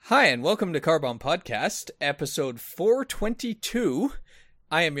Hi, and welcome to Carbon Podcast, episode 422.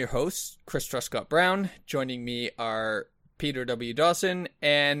 I am your host, Chris Truscott Brown. Joining me are Peter W. Dawson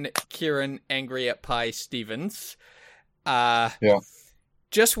and Kieran Angry at Pie Stevens.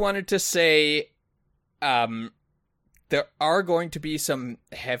 Just wanted to say, there are going to be some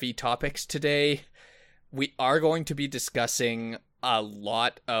heavy topics today. We are going to be discussing a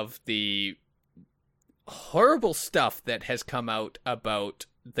lot of the horrible stuff that has come out about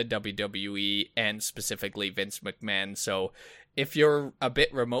the WWE and specifically Vince McMahon. So if you're a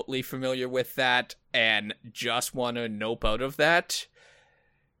bit remotely familiar with that and just want to nope out of that,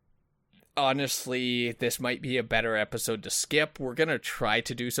 honestly, this might be a better episode to skip. We're going to try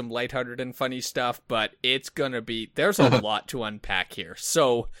to do some lighthearted and funny stuff, but it's going to be, there's a lot to unpack here.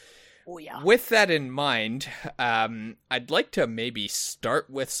 So with that in mind, I'd like to maybe start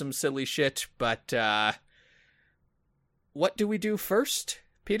with some silly shit, but what do we do first,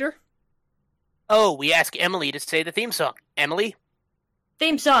 Peter? Oh, we ask Emily to say the theme song. Emily?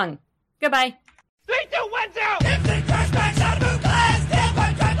 Theme song. Goodbye. 3, 2, 1, 0! Instant flashbacks out of boot glass, damn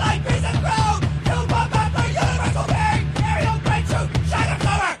by trend like Grease and Crow, 2 bomb back for universal bang, aerial great shoot, shine and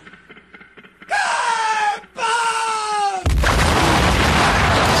flower!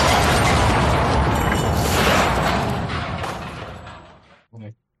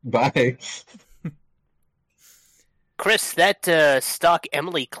 Carbon! Bye. Chris, that stock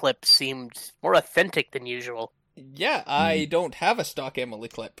Emily clip seemed more authentic than usual. Yeah, I don't have a stock Emily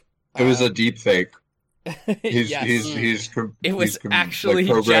clip. It was a deep fake. Yes. It was actually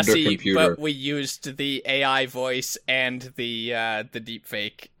Jesse, but we used the AI voice and the deep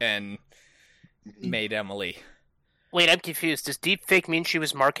fake and made Emily. Wait, I'm confused. Does deep fake mean she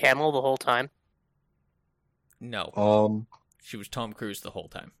was Mark Hamill the whole time? No. She was Tom Cruise the whole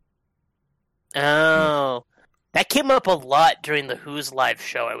time. Oh. That came up a lot during the Who's live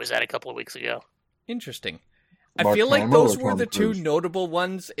show I was at a couple of weeks ago. Interesting. Mark I feel like Hamill those or were Tom the two Cruise? notable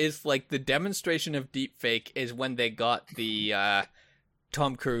ones, is like the demonstration of deepfake is when they got the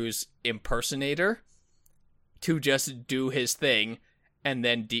Tom Cruise impersonator to just do his thing and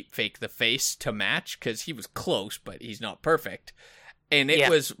then deepfake the face to match, because he was close, but he's not perfect. And it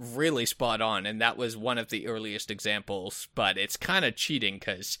was really spot on, and that was one of the earliest examples, but it's kind of cheating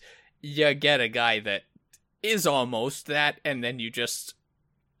because you get a guy that is almost that, and then you just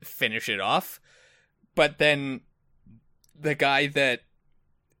finish it off. But then the guy that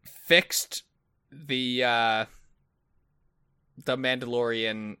fixed the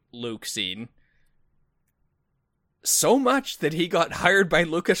Mandalorian Luke scene so much that he got hired by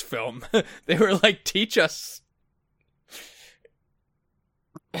Lucasfilm. They were like, teach us.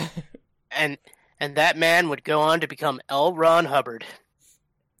 And that man would go on to become L. Ron Hubbard.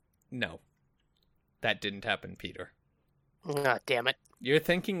 No. That didn't happen, Peter. Ah, damn it. You're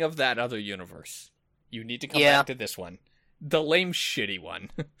thinking of that other universe. You need to come back to this one. The lame, shitty one.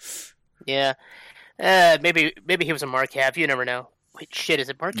 Yeah. Maybe he was a Mark Hav. You never know. Wait, shit, is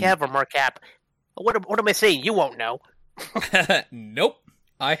it Mark Hav or Mark Hap? What am I saying? You won't know. Nope.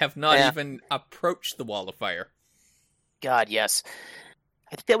 I have not even approached the wall of fire. God, yes.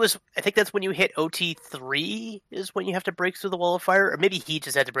 I think that's when you hit OT3 is when you have to break through the wall of fire, or maybe he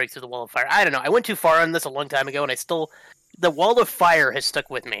just had to break through the wall of fire. I don't know. I went too far on this a long time ago, and the wall of fire has stuck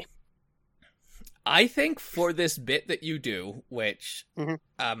with me. I think for this bit that you do, which,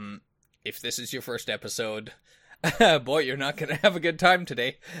 if this is your first episode, boy, you're not going to have a good time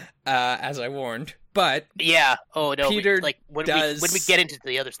today, as I warned. But yeah, oh no, Peter when we get into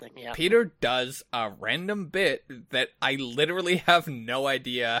the other thing, yeah. Peter does a random bit that I literally have no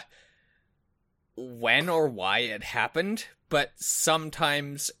idea when or why it happened, but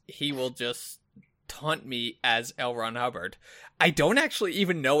sometimes he will just taunt me as L. Ron Hubbard. I don't actually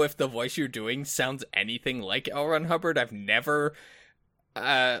even know if the voice you're doing sounds anything like L. Ron Hubbard. I've never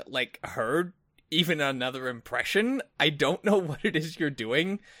heard even another impression. I don't know what it is you're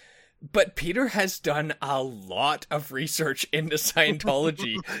doing. But Peter has done a lot of research into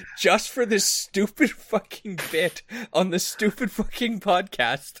Scientology just for this stupid fucking bit on the stupid fucking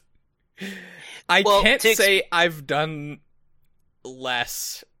podcast. I can't say I've done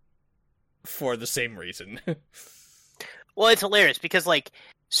less for the same reason. Well, it's hilarious because, I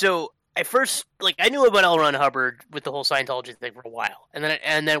knew about L. Ron Hubbard with the whole Scientology thing for a while. And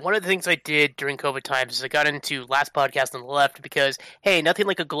then one of the things I did during COVID times is I got into Last Podcast on the Left because, hey, nothing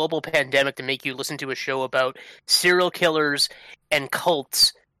like a global pandemic to make you listen to a show about serial killers and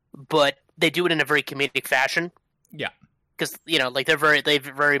cults, but they do it in a very comedic fashion. Yeah. Because, they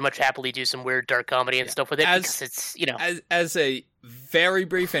very much happily do some weird dark comedy and stuff with it. Because it's, As a very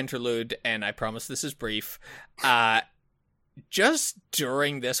brief interlude, and I promise this is brief, just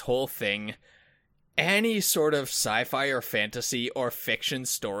during this whole thing, any sort of sci-fi or fantasy or fiction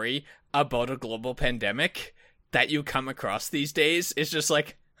story about a global pandemic that you come across these days is just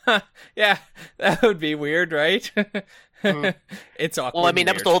like, huh, yeah, that would be weird, right? It's awkward. Well, I mean, and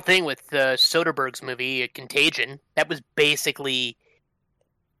that was weird. the whole thing with Soderbergh's movie, Contagion. That was basically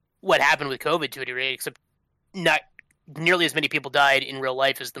what happened with COVID to a degree, except not nearly as many people died in real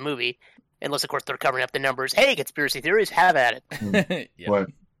life as the movie. Unless, of course, they're covering up the numbers. Hey, conspiracy theories, have at it. Yep. What?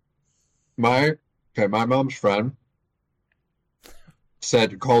 My mom's friend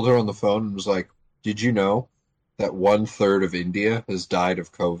called her on the phone and was like, "Did you know that 1/3 of India has died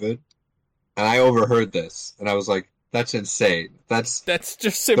of COVID?" And I overheard this, and I was like, "That's insane. That's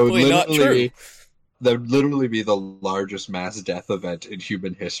just that would simply not true. literally that would literally be the largest mass death event in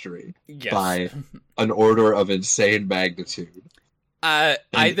human history Yes. by an order of insane magnitude." Either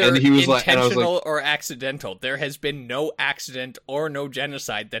and he was like- and I was intentional or accidental. There has been no accident or no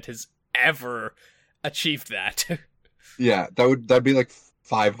genocide that has ever achieved that. Yeah, that'd be like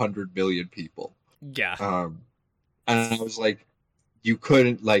 500 million people. Yeah. And I was like, you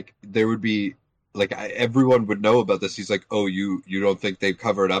couldn't, like, there would be, like, everyone would know about this. He's like, oh, you don't think they'd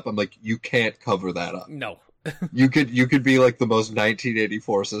cover it up? I'm like, you can't cover that up. No. You could be like the most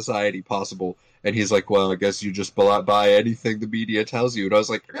 1984 society possible. And he's like, well, I guess you just buy anything the media tells you. And I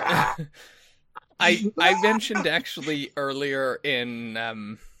was like, ah. I mentioned actually earlier in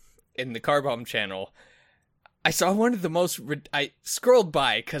the Car Bomb channel, I saw one of the most I scrolled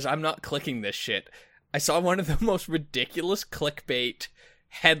by because I'm not clicking this shit. I saw one of the most ridiculous clickbait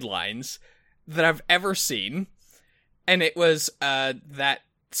headlines that I've ever seen, and it was that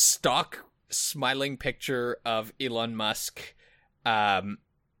stock smiling picture of Elon Musk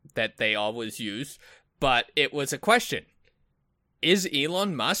that they always use, but it was a question: is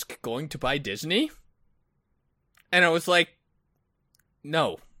Elon Musk going to buy Disney? And I was like,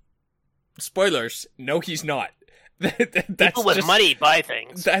 no. Spoilers, no, he's not. That's People with just, money buy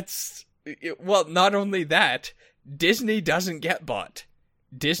things. That's, well, not only that, Disney doesn't get bought.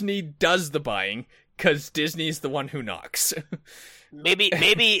 Disney does the buying, because Disney's the one who knocks. Maybe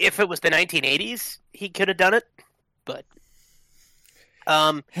if it was the 1980s, he could have done it. But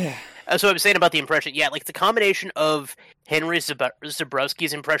so I was saying about the impression, yeah, like it's a combination of Henry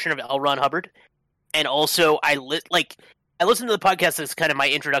Zabrowski's impression of L. Ron Hubbard, and also I listened to the podcast as kind of my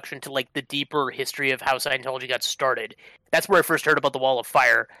introduction to like the deeper history of how Scientology got started. That's where I first heard about the Wall of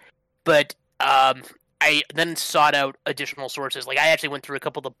Fire. But I then sought out additional sources. Like I actually went through a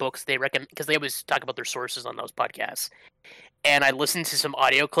couple of the books they recommend because they always talk about their sources on those podcasts. And I listened to some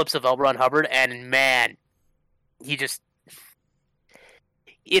audio clips of L. Ron Hubbard, and man, he just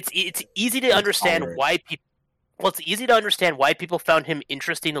it's easy to understand tired. why people. Well, it's easy to understand why people found him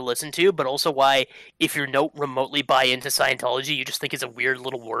interesting to listen to, but also why, if you don't remotely buy into Scientology, you just think he's a weird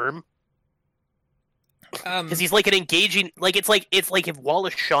little worm. Because he's like an engaging, like it's like if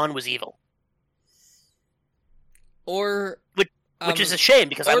Wallace Shawn was evil, Or which is a shame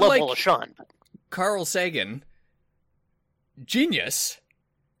because I or love like- Wallace Shawn. Carl Sagan, genius.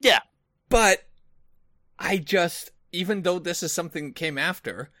 Yeah. But I just, even though this is something that came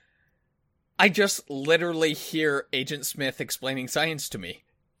after, I just literally hear Agent Smith explaining science to me.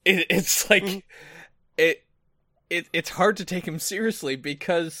 It's like, it's hard to take him seriously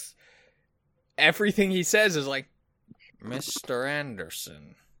because everything he says is like, Mr.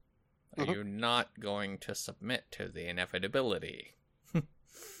 Anderson, are you not going to submit to the inevitability? I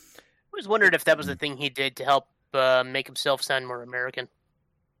always wondered if that was the thing he did to help make himself sound more American.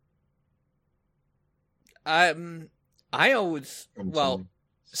 I always, I'm well, sorry.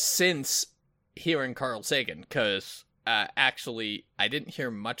 since hearing Carl Sagan, because actually I didn't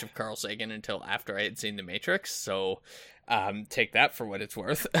hear much of Carl Sagan until after I had seen The Matrix, so take that for what it's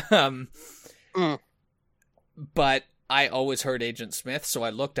worth. But I always heard Agent Smith, so I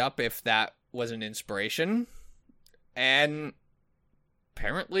looked up if that was an inspiration, and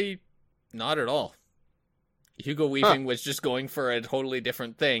apparently not at all. Hugo Weaving was just going for a totally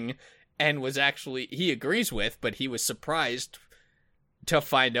different thing, and was actually, he agrees with, but he was surprised to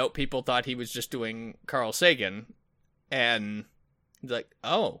find out people thought he was just doing Carl Sagan, and like,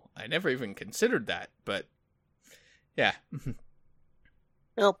 oh, I never even considered that, but yeah.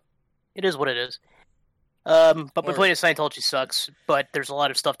 Well, it is what it is. But my Or- point is Scientology sucks, but there's a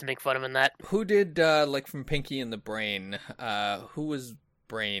lot of stuff to make fun of in that. Who did, like, from Pinky and the Brain, who was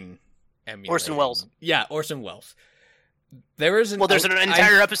Brain emulating? Orson Welles. Yeah, Orson Welles. There is an... Well, there's an I-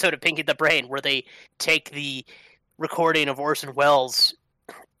 entire episode of Pinky the Brain where they take the recording of Orson Welles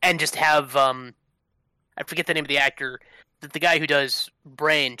and just have I forget the name of the actor, the guy who does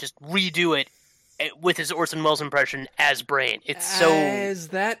Brain, just redo it with his Orson Welles impression as Brain. It's so... Is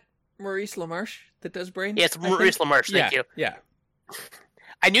that Maurice LaMarche that does Brain? Yeah, it's Maurice LaMarche, thank you. Yeah.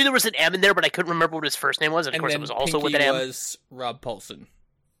 I knew there was an M in there, but I couldn't remember what his first name was, and of course then it was also Pinky with an M. was Rob Paulson.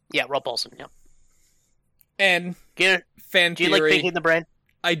 Yeah, Rob Paulson, yeah. And Do fan you like theory, Pinky and the Brain?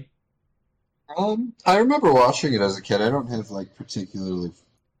 I remember watching it as a kid. I don't have like particularly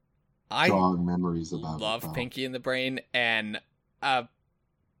I strong memories about it. love though. Pinky and the Brain, and a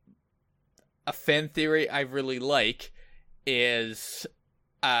fan theory I really like is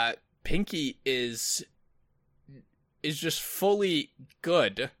Pinky is just fully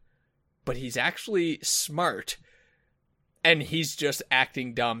good, but he's actually smart, and he's just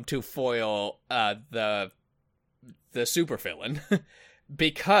acting dumb to foil the supervillain.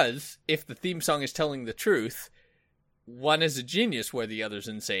 Because if the theme song is telling the truth, one is a genius where the other's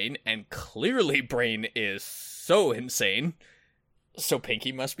insane, and clearly Brain is so insane, so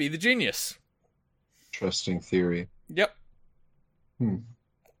Pinky must be the genius. Interesting theory. Yep.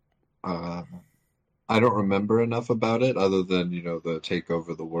 I don't remember enough about it other than, the take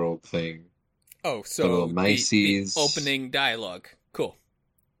over the world thing. Oh, so little the niceties. opening dialogue. Cool.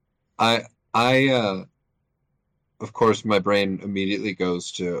 Of course, my brain immediately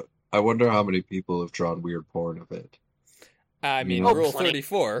goes to, I wonder how many people have drawn weird porn of it. I mean, Oh, Rule plenty.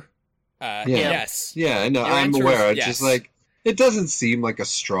 34. Yes. Yeah, I know. Your I'm answer aware. is It's just yes. like, it doesn't seem like a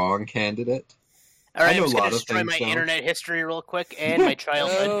strong candidate. All right, I know I'm just a going lot to of destroy things, my though. internet history real quick and my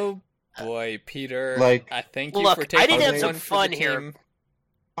childhood. Oh, boy, Peter. Like- I thank Well, you look, for I taking did have one some for fun the here. team.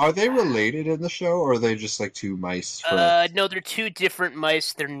 Are they related in the show, or are they just like two mice friends? No, they're two different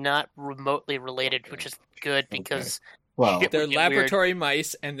mice. They're not remotely related, which is good because... Well, Shit. They're would get weird. laboratory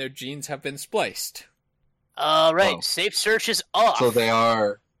mice, and their genes have been spliced. All right, Oh. safe search is off. so they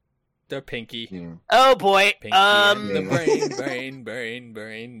are, They're Pinky. Oh, boy. Pinky and the Yeah.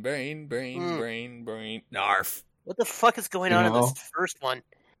 brain. Narf. What the fuck is going You on in know? this first one?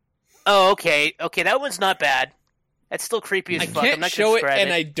 Oh, okay. Okay, that one's not bad. That's still creepy as I fuck. I'm can't not show gonna it, describe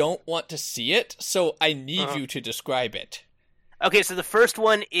and I don't want to see it, so I need Uh-huh. you to describe it. Okay, so the first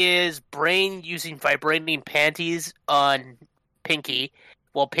one is Brain using vibrating panties on Pinky,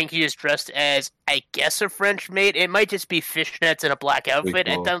 while Pinky is dressed as, I guess, a French maid. It might just be fishnets and a black outfit.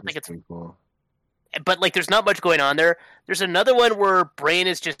 I don't think it's... cool. But, like, there's not much going on there. There's another one where Brain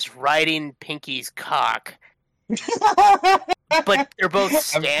is just riding Pinky's cock. But they're both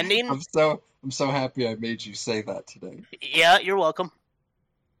standing. I'm so happy I made you say that today. Yeah, you're welcome.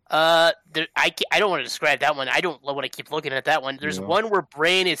 I don't want to describe that one. I don't want to keep looking at that one. There's Yeah. one where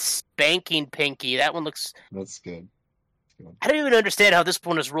Brain is spanking Pinky. That one looks... That's good. I don't even understand how this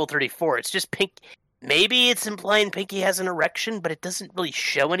one is Rule 34. It's just Pink. Maybe it's implying Pinky has an erection, but it doesn't really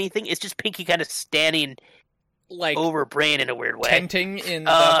show anything. It's just Pinky kind of standing Like, over Brain in a weird way. tenting in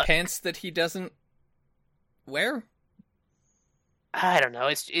the pants that he doesn't wear? I don't know.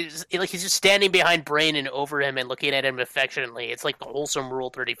 It's like he's just standing behind Brain and over him and looking at him affectionately. It's like the wholesome Rule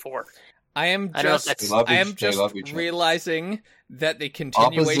 34. I am I don't know if just, that's- They love I am they just love each other. realizing that the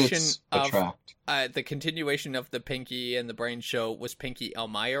continuation Opposites of attract. the Pinky and the Brain show was Pinky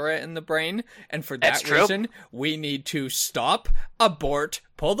Elmira in the Brain, and for That's that true. reason, we need to stop, abort,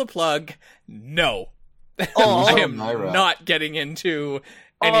 pull the plug. No, Oh, I am Elmira. not getting into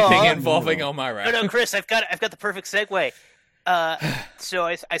anything Oh. involving Elmira. No, Chris, I've got the perfect segue. So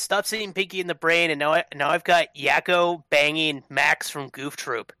I stopped seeing Pinky in the Brain, and now I've got Yakko banging Max from Goof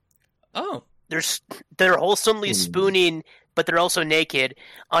Troop. Oh, They're wholesomely Hmm. spooning, but they're also naked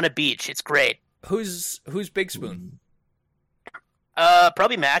on a beach. It's great. who's Big Spoon?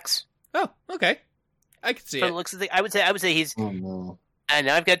 Probably Max. Oh, okay, I can see From it. the looks of the, I would say he's. Oh no. And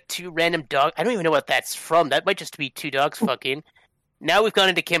now I've got two random dogs. I don't even know what that's from. That might just be two dogs fucking. Now we've gone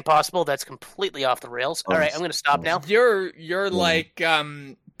into Kim Possible. That's completely off the rails. All right, I'm going to stop now. You're like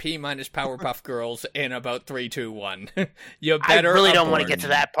P minus Powerpuff Girls in about 3, 2, 1. You I better really don't want to abort. get to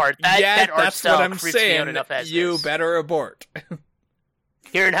that part. That art that's style what I'm creeps me saying. out enough as You is. better abort.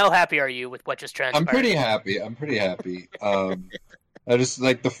 Kieran, how happy are you with what just transpired? I'm pretty happy. I just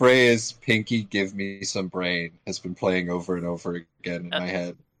like the phrase "Pinky, give me some brain" has been playing over and over again in my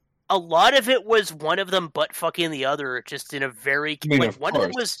head. A lot of it was one of them butt fucking the other, just in a very I mean, like, of one of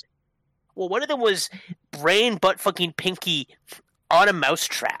them course. one of them was Brain butt fucking Pinky on a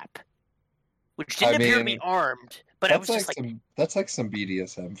mousetrap, which didn't I appear to be mean, armed. But I was That's just like, that's like some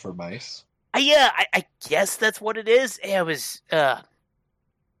BDSM for mice. I guess that's what it is. It was.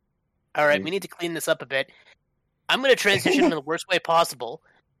 All right, Mm. we need to clean this up a bit. I'm going to transition in the worst way possible.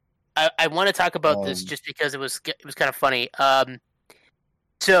 I want to talk about this just because it was kind of funny.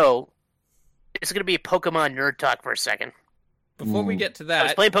 So it's going to be a Pokemon nerd talk for a second. Before we get to I was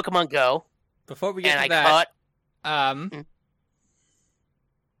that, playing Pokemon Go. before we get and to I that, caught.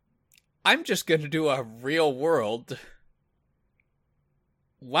 I'm just going to do a real world,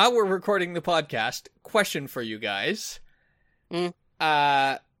 while we're recording the podcast, question for you guys.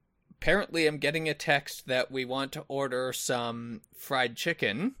 Apparently I'm getting a text that we want to order some fried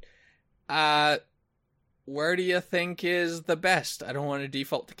chicken. Where do you think is the best? I don't want to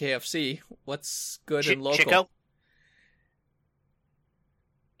default to KFC. What's good and local? Chico?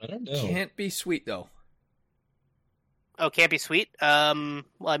 I don't know. Can't be sweet, though. Oh, can't be sweet. Well,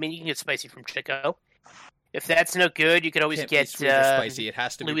 I mean, you can get spicy from Chico. If that's no good, you could always Can't be get sweet or spicy. It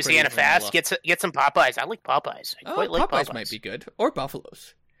has to be Louisiana pretty vanilla. Fast. Get some Popeyes. I like Popeyes. I quite like Popeyes Popeyes. might be good. Or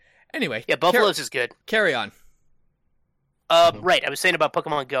Buffalo's. Anyway. Yeah, Buffalo's is good. Carry on. Right, I was saying about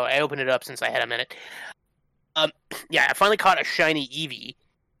Pokemon Go. I opened it up since I had a minute. Yeah, I finally caught a shiny Eevee.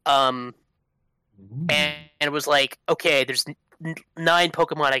 And it was like, okay, there's 9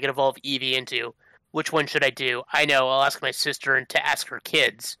 Pokemon I could evolve Eevee into. Which one should I do? I know, I'll ask my sister and to ask her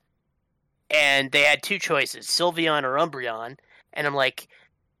kids. And they had 2 choices, Sylveon or Umbreon. And I'm like,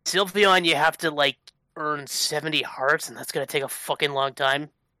 Sylveon, you have to, like, earn 70 hearts, and that's going to take a fucking long time.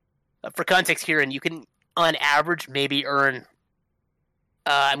 For context here, and you can, on average, maybe earn,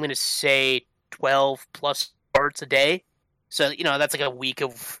 I'm going to say 12 plus hearts a day. So, you know, that's like a week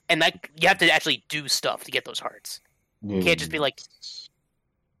of... And that you have to actually do stuff to get those hearts. You can't just be like...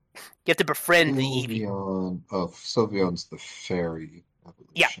 You have to befriend the Eevee. Sylveon's the fairy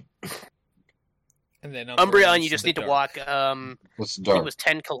evolution. Yeah. And then Umbreon, you just the need to dark. walk... What's I think dark? it was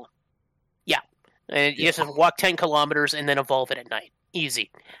 10 kilometers. Yeah. And you just have to walk 10 kilometers and then evolve it at night.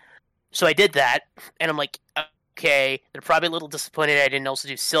 Easy. So I did that, and I'm like, okay, they're probably a little disappointed I didn't also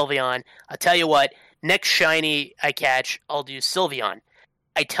do Sylveon. I'll tell you what, next shiny I catch, I'll do Sylveon.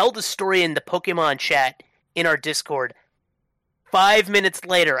 I tell the story in the Pokemon chat in our Discord. 5 minutes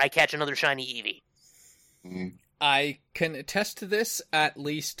later, I catch another shiny Eevee. Mm. I can attest to this, at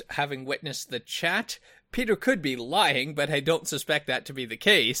least having witnessed the chat. Peter could be lying, but I don't suspect that to be the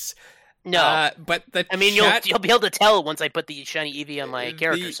case. No, but the I mean chat, you'll be able to tell once I put the shiny Eevee on my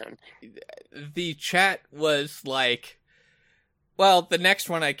character soon. The chat was like, well, the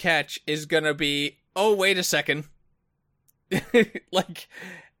next one I catch is gonna be, oh, wait a second. Like,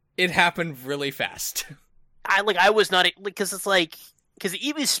 it happened really fast. I was not, because it's like, because the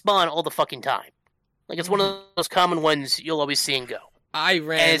Eevees spawn all the fucking time. Like, it's one of those common ones you'll always see and go. I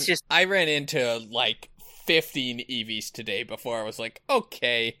ran into like 15 Eevees today before I was like,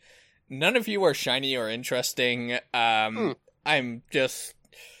 okay, none of you are shiny or interesting. I'm just,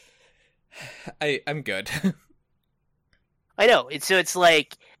 I'm good. I know. It's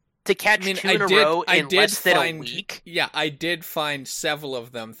like to catch 2 in a row in less than a week. Yeah, I did find several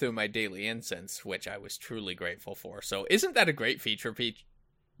of them through my daily incense, which I was truly grateful for. So, isn't that a great feature,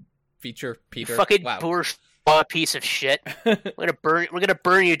 Peter? You fucking bourgeois piece of shit. We're gonna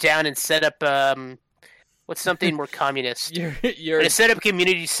burn you down and set up what's something more communist? You're gonna set up a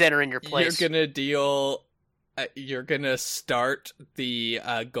community center in your place. You're gonna start the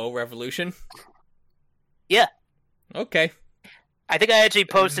Go Revolution. Yeah. Okay. I think I actually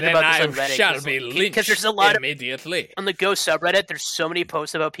posted then about this on I Reddit. shall be lynched because there's a lot immediately. on the Go subreddit. There's so many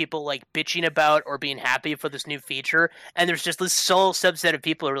posts about people like bitching about or being happy for this new feature, and there's just this sole subset of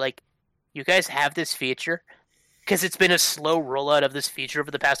people who are like, "You guys have this feature?" Because it's been a slow rollout of this feature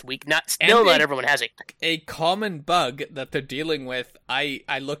over the past week. Not everyone has it. A common bug that they're dealing with. I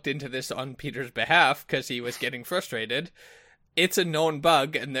looked into this on Peter's behalf because he was getting frustrated. It's a known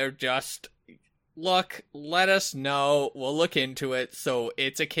bug, and they're just, look, let us know. We'll look into it. So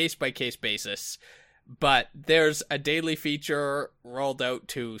it's a case-by-case basis. But there's a daily feature rolled out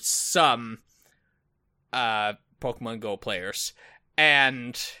to some Pokemon Go players.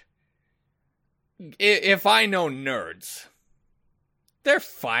 And if I know nerds, they're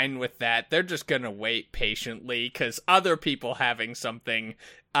fine with that. They're just gonna wait patiently because other people having something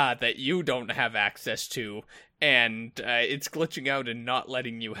that you don't have access to, and it's glitching out and not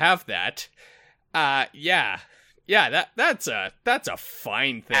letting you have that. Yeah, that's a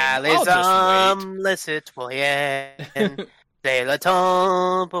fine thing. I'll just wait. Les citoyens, c'est le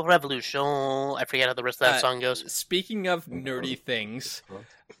temps pour révolution. I forget how the rest of that song goes. Speaking of nerdy things,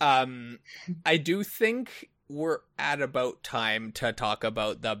 I do think we're at about time to talk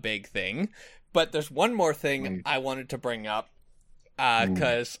about the big thing, but there's one more thing I wanted to bring up,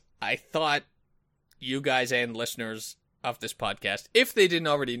 because I thought you guys and listeners of this podcast, if they didn't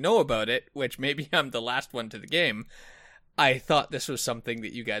already know about it, which maybe I'm the last one to the game, I thought this was something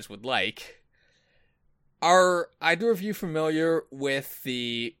that you guys would like. Are either of you familiar with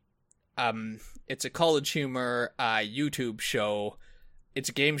the, it's a College Humor YouTube show, it's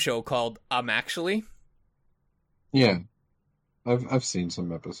a game show called Actually. Yeah, I've seen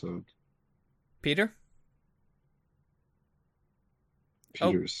some episodes. Peter?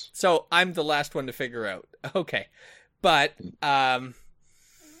 Peters. So I'm the last one to figure out. Okay. But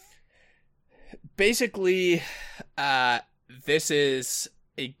basically this is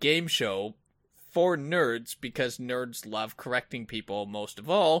a game show for nerds because nerds love correcting people most of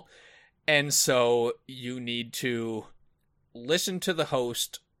all. And so you need to listen to the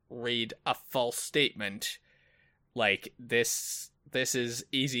host read a false statement. Like, this is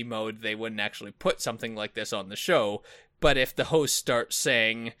easy mode. They wouldn't actually put something like this on the show. But if the host starts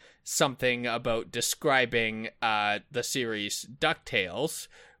saying something about describing the series DuckTales,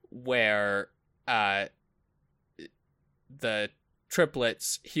 where the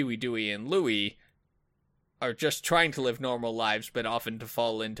triplets Huey, Dewey, and Louie are just trying to live normal lives, but often to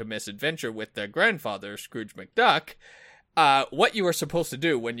fall into misadventure with their grandfather, Scrooge McDuck, what you are supposed to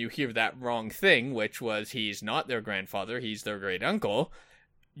do when you hear that wrong thing, which was he's not their grandfather, he's their great uncle,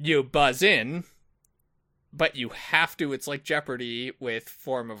 you buzz in, but you have to, it's like Jeopardy with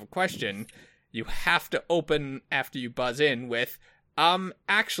form of a question, you have to open after you buzz in with,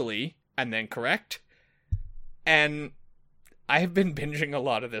 actually, and then correct. And I have been binging a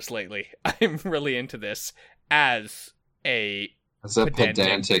lot of this lately. I'm really into this as a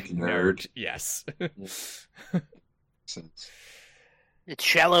pedantic nerd. Yes. Sense. It's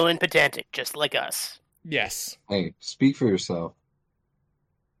shallow and pedantic, just like us. Yes. Hey, speak for yourself.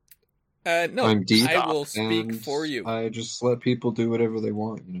 No, I'm deep, I will speak and for you. I just let people do whatever they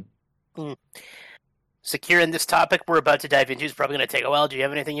want, you know. So, Kieran, this topic we're about to dive into is probably going to take a while. Do you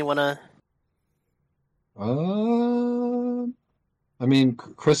have anything you want to... I mean,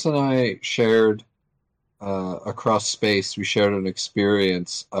 Chris and I shared across space. We shared an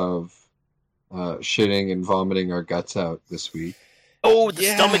experience of shitting and vomiting our guts out this week. Oh, the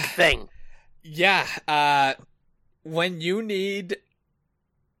stomach thing. Yeah. When you need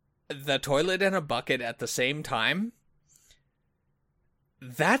the toilet and a bucket at the same time,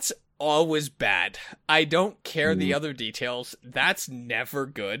 that's always bad. I don't care the other details. That's never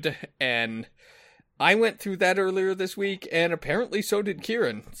good. And I went through that earlier this week, and apparently so did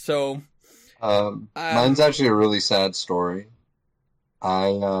Kieran. So, mine's actually a really sad story.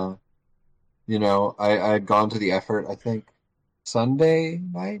 I had gone to the effort, I think, Monday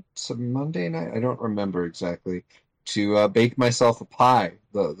night, I don't remember exactly, to bake myself a pie.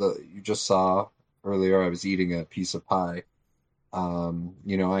 You just saw earlier I was eating a piece of pie.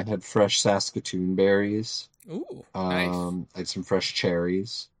 I had fresh Saskatoon berries. Ooh, nice. I had some fresh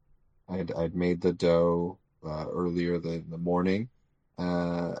cherries. I'd made the dough earlier in the morning,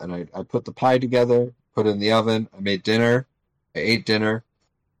 and I put the pie together, put it in the oven. I made dinner. I ate dinner.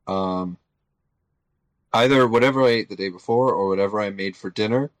 Either whatever I ate the day before or whatever I made for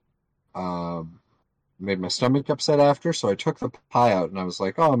dinner made my stomach upset after, so I took the pie out and I was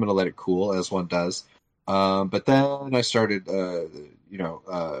like, oh, I'm going to let it cool, as one does. But then I started,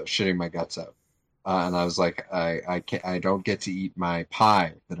 shitting my guts out. And I was like, I don't get to eat my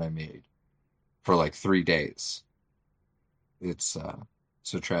pie that I made for like 3 days. It's a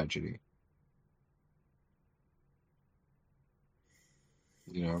tragedy.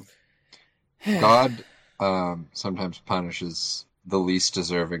 God sometimes punishes the least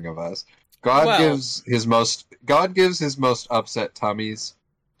deserving of us. God gives his most upset tummies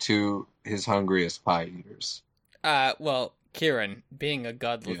to his hungriest pie eaters. Kieran, being a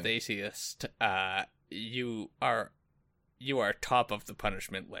godless atheist, you are top of the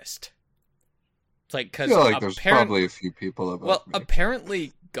punishment list. It's like, because there's probably a few people above me.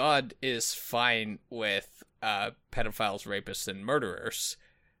 Apparently God is fine with pedophiles, rapists, and murderers,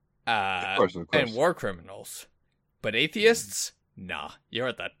 of course. and war criminals, but atheists, nah, you're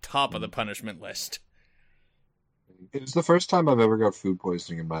at the top of the punishment list. It was the first time I've ever got food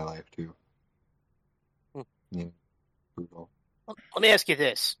poisoning in my life too. Yeah. Brutal. Let me ask you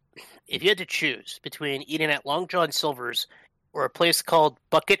this. If you had to choose between eating at Long John Silver's or a place called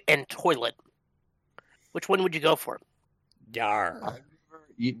Bucket and Toilet, which one would you go for? Yar. I've never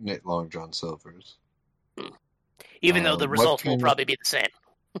eaten at Long John Silver's. Even though the results will probably be the same.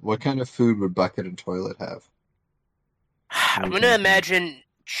 What kind of food would Bucket and Toilet have? I'm going to imagine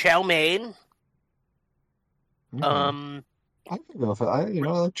chow mein. I don't know if I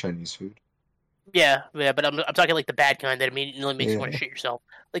like Chinese food. Yeah, but I'm talking like the bad kind that immediately makes you want to shit yourself.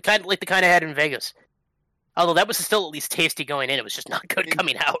 Like the kind I had in Vegas. Although that was still at least tasty going in, it was just not good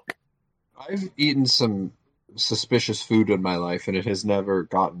coming out. I've eaten some suspicious food in my life, and it has never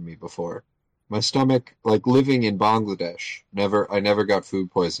gotten me before. My stomach, like living in Bangladesh, I never got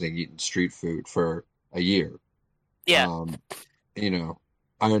food poisoning eating street food for a year. Yeah.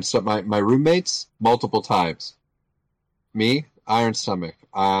 iron stomach. My roommates, multiple times. Me, iron stomach.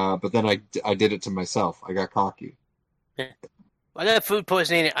 But then I did it to myself. I got cocky. I got food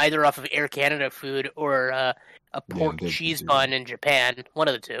poisoning either off of Air Canada food or a pork did cheese do bun that. in Japan. One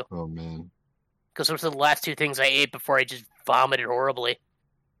of the two. Oh man. Because those were the last two things I ate before I just vomited horribly.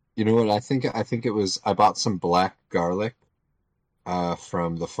 You know what? I think it was I bought some black garlic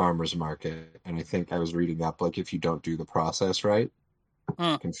from the farmer's market, and I think I was reading up like if you don't do the process right,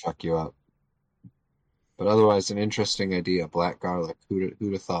 it can fuck you up. But otherwise, an interesting idea. Black garlic. Who'd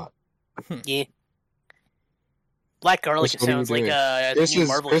have thought? Yeah. Black garlic Chris, what are you sounds like doing? a Chris new is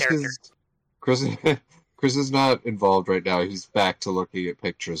Marvel Chris character. is Chris Chris is not involved right now. He's back to looking at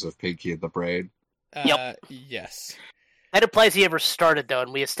pictures of Pinky and the Brain. Yes. That applies he ever started, though,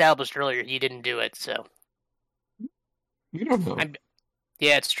 and we established earlier he didn't do it, so... You don't know.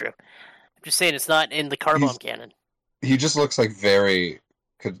 Yeah, it's true. I'm just saying it's not in the car bomb canon. He just looks like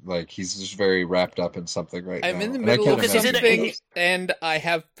he's just very wrapped up in something right now. I'm in the And I middle can't of Because he's in imagine. a- something, and I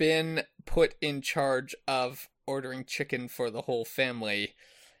have been put in charge of ordering chicken for the whole family.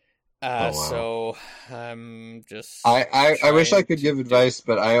 wow. So I'm just. I wish I trying could to give do- advice,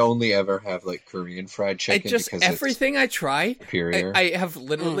 but I only ever have like Korean fried chicken because everything I try, it's superior. I have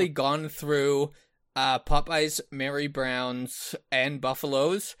literally gone through Popeyes, Mary Brown's, and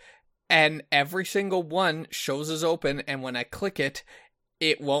Buffalo's, and every single one shows as open, and when I click it,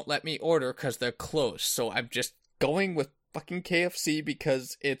 it won't let me order because they're closed. So I'm just going with fucking KFC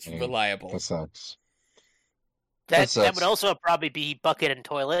because it's reliable. That sucks. That would also probably be bucket and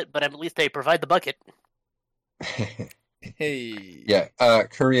toilet, but at least they provide the bucket. Hey. Yeah,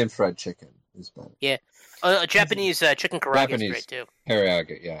 Korean fried chicken is better. Japanese chicken karaage is Japanese. great, too.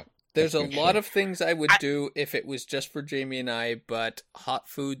 Teriyaki, yeah. There's a That's good lot shit. of things I would do if it was just for Jamie and I, but hot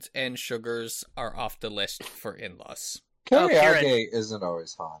foods and sugars are off the list for in-laws. Oh, Kieran. Teriyaki isn't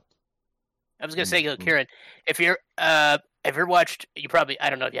always hot. I was going to say, Kieran, if you're, have you ever watched, I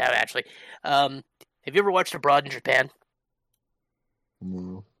don't know if you have actually, have you ever watched Abroad in Japan?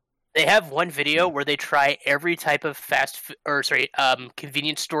 No. They have one video where they try every type of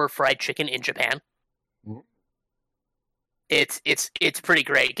convenience store fried chicken in Japan. Mhm. It's pretty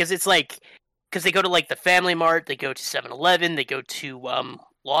great because they go to like the Family Mart, they go to 7-Eleven, they go to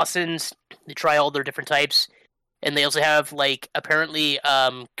Lawson's, they try all their different types, and they also have like apparently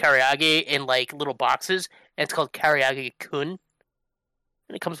karaage in like little boxes, and it's called karaage kun,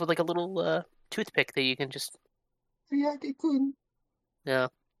 and it comes with like a little toothpick that you can just Teriyaki-kun. yeah.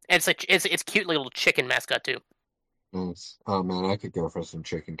 And it's like it's cute little chicken mascot too. Nice. Oh man, I could go for some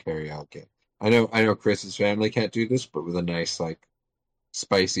chicken teriyaki. I know Chris's family can't do this, but with a nice like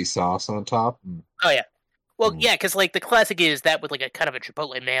spicy sauce on top. Oh yeah, well Mm. yeah, because like the classic is that with like a kind of a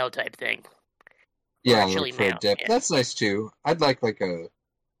chipotle mayo type thing. Yeah, chili like for a mayo, dip. yeah. That's nice too. I'd like a,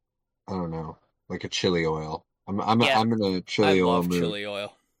 I don't know, like a chili oil. I'm Yeah. I'm in a I chili oil love mood. chili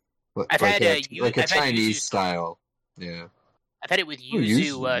oil. I've like had, like a I've had Chinese yuzu. style. Yeah, I've had it with Oh,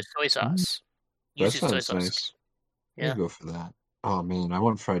 yuzu yuzu. soy sauce. that Yuzu soy sounds sauce. nice. Yeah. I'd go for that. Oh man, I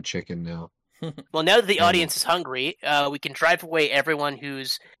want fried chicken now. Well, now that the Yeah. audience is hungry, we can drive away everyone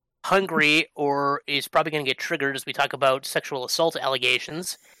who's hungry or is probably going to get triggered as we talk about sexual assault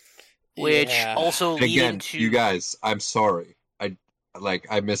allegations, which Yeah. also And lead again, into you guys, I'm sorry.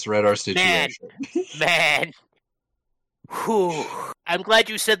 I misread our situation. man. Whew. I'm glad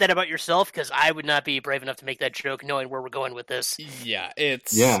you said that about yourself because I would not be brave enough to make that joke, knowing where we're going with this. Yeah,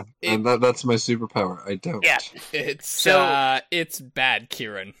 it's Yeah, it- and that's my superpower. I don't. Yeah. it's bad,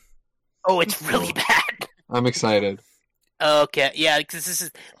 Kieran. Oh, it's really bad. I'm excited. Okay, yeah, because this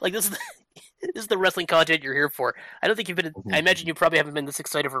is this is the wrestling content you're here for. I don't think you've been. I imagine you probably haven't been this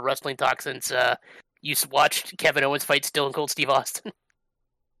excited for wrestling talk since you watched Kevin Owens fight Stone Cold Steve Austin.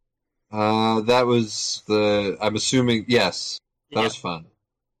 That was I'm assuming, yes. That Yeah. was fun.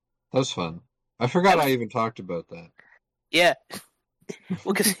 That was fun. I forgot That was- I even talked about that. Yeah,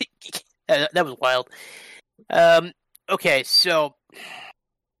 well, because that was wild. Okay, so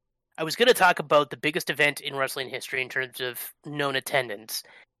I was going to talk about the biggest event in wrestling history in terms of known attendance.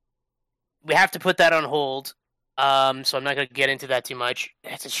 We have to put that on hold, so I'm not going to get into that too much.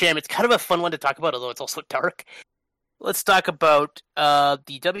 It's a shame. It's kind of a fun one to talk about, although it's also dark. Let's talk about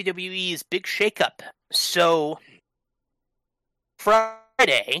the WWE's big shakeup. So,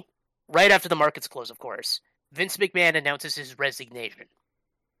 Friday, right after the markets close, of course, Vince McMahon announces his resignation.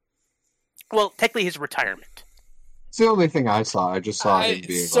 Well, technically his retirement. It's the only thing I saw. I just saw him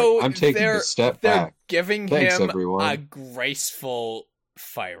being so like, I'm taking a step they're back. giving Thanks, him everyone. a graceful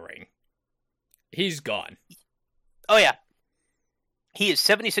firing. He's gone. Oh, yeah. He is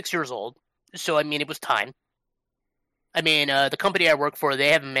 76 years old, so, I mean, it was time. I mean, the company I work for, they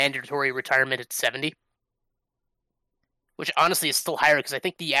have a mandatory retirement at 70, which honestly is still higher because I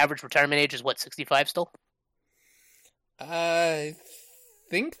think the average retirement age is, 65 still? I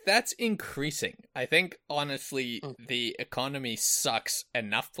think that's increasing. I think, honestly, the economy sucks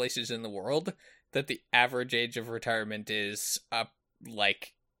enough places in the world that the average age of retirement is up,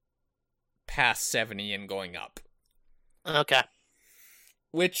 like, past 70 and going up. Okay.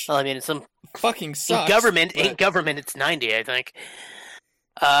 Which Well, I mean, some fucking sucks. in government, it's 90, I think.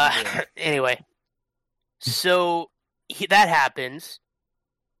 Yeah. Anyway, so that happens,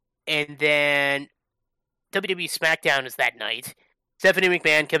 and then WWE SmackDown is that night. Stephanie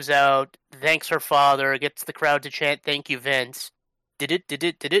McMahon comes out, thanks her father, gets the crowd to chant "Thank you, Vince." Did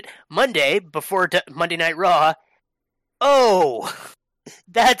it. Monday, before Monday Night Raw. Oh,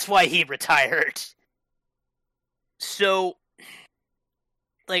 that's why he retired. So,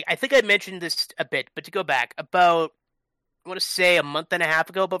 like, I think I mentioned this a bit, but to go back, about, I want to say a month and a half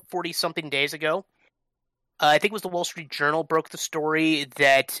ago, about 40-something days ago, I think it was the Wall Street Journal broke the story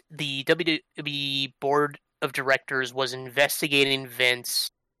that the WWE Board of Directors was investigating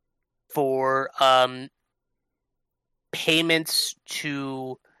Vince for payments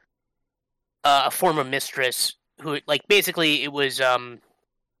to a former mistress who, like, basically it was,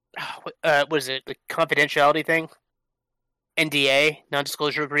 what is it, the confidentiality thing? NDA,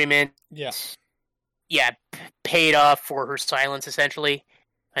 non-disclosure agreement. Yeah. Yeah, paid off for her silence, essentially.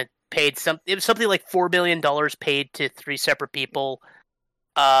 And it was something like $4 billion paid to 3 separate people,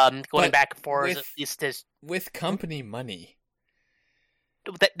 going But back and forth, with- at least as... With company money.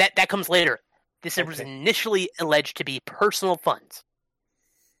 That comes later. This was Okay. initially alleged to be personal funds.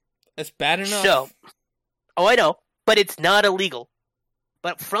 That's bad enough. So, oh, I know, but it's not illegal.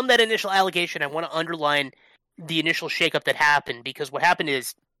 But from that initial allegation, I want to underline the initial shakeup that happened, because what happened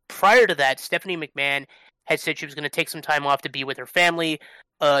is, prior to that, Stephanie McMahon had said she was going to take some time off to be with her family.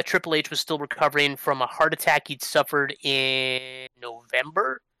 Triple H was still recovering from a heart attack he'd suffered in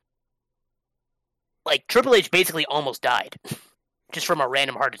November. Like, Triple H basically almost died, just from a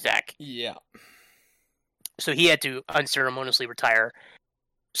random heart attack. Yeah. So he had to unceremoniously retire.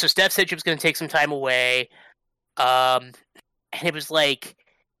 So Steph said she was going to take some time away. And it was like,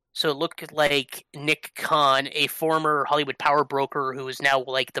 so it looked like Nick Khan, a former Hollywood power broker who is now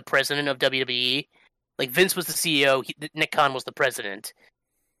like the president of WWE. Like, Vince was the CEO, Nick Khan was the president.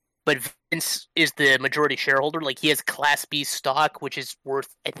 But Vince is the majority shareholder. Like, he has Class B stock, which is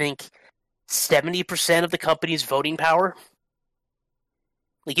worth, I think, 70% of the company's voting power.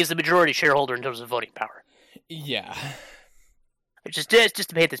 Like, he's the majority shareholder in terms of voting power. Yeah. Just to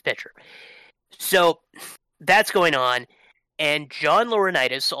paint this picture. So that's going on, and John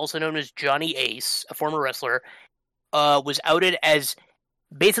Laurinaitis, also known as Johnny Ace, a former wrestler, was outed as,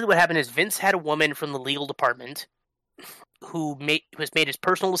 basically what happened is Vince had a woman from the legal department who was made his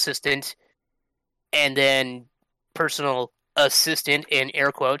personal assistant, and then personal assistant in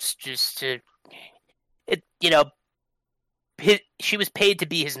air quotes, just to, she was paid to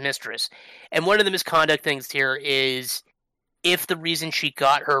be his mistress. And one of the misconduct things here is, if the reason she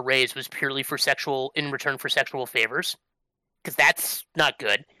got her raise was purely in return for sexual favors, because that's not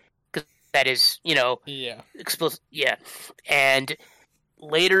good, because that is, Yeah. explicit. Yeah. And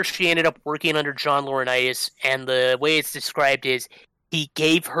later she ended up working under John Laurinaitis, and the way it's described is he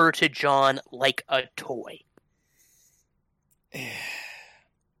gave her to John like a toy.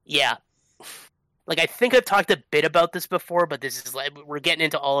 Yeah. Like, I think I've talked a bit about this before, but this is like, we're getting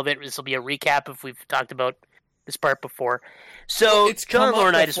into all of it. This will be a recap if we've talked about this part before. So, It's John come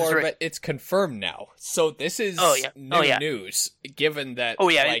up Laurinaitis before, was... but it's confirmed now. So this is new news, given that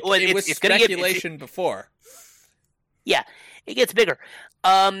it was it's gonna get- speculation before. Yeah, it gets bigger.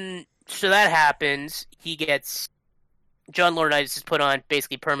 So that happens. John Laurinaitis is put on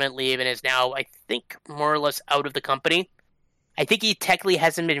basically permanent leave and is now, I think, more or less out of the company. I think he technically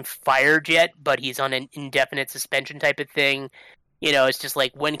hasn't been fired yet, but he's on an indefinite suspension type of thing. It's just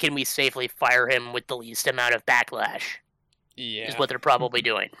like, when can we safely fire him with the least amount of backlash? Yeah. Is what they're probably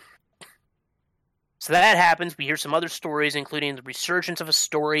doing. So that happens. We hear some other stories, including the resurgence of a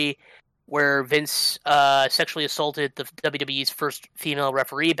story where Vince sexually assaulted the WWE's first female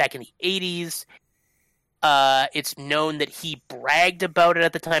referee back in the 80s. It's known that he bragged about it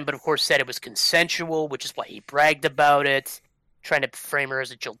at the time, but of course said it was consensual, which is why he bragged about it, trying to frame her as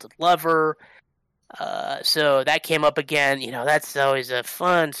a jilted lover. So that came up again. That's always a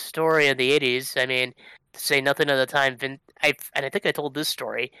fun story in the 80s. I mean, to say nothing of the time, I think I told this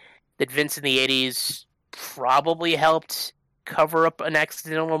story, that Vince in the 80s probably helped cover up an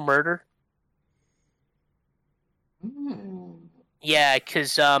accidental murder. Yeah,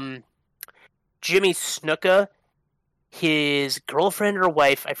 because Jimmy Snuka his girlfriend or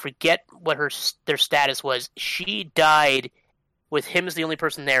wife, I forget what their status was, she died with him as the only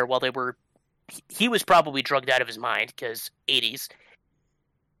person there while he was probably drugged out of his mind, because 80s.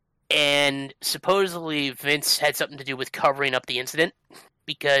 And supposedly Vince had something to do with covering up the incident,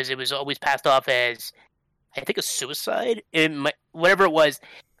 because it was always passed off as, I think, a suicide? Whatever it was.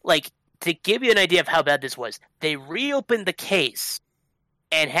 Like, to give you an idea of how bad this was, they reopened the case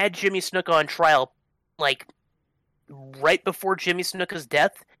and had Jimmy Snuka on trial, like, right before Jimmy Snuka's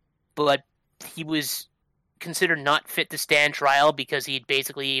death, but he was considered not fit to stand trial because he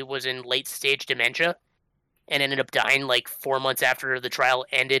basically was in late-stage dementia and ended up dying like 4 months after the trial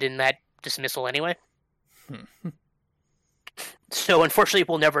ended in that dismissal anyway. So unfortunately,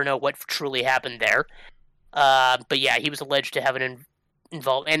 we'll never know what truly happened there. But yeah, he was alleged to have an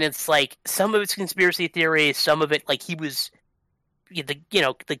involved, and it's like some of it's conspiracy theory, some of it like he was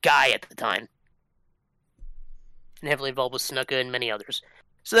the guy at the time, and heavily involved with Snuka and many others.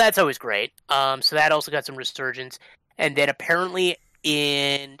 So that's always great. So that also got some resurgence, and then apparently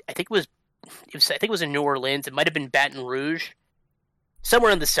I think it was in New Orleans. It might have been Baton Rouge,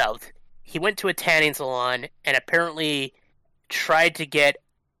 somewhere in the South. He went to a tanning salon and apparently tried to get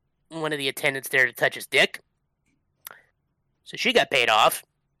one of the attendants there to touch his dick. So she got paid off.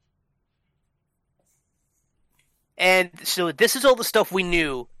 And so this is all the stuff we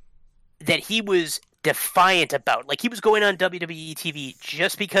knew that he was defiant about. Like, he was going on WWE TV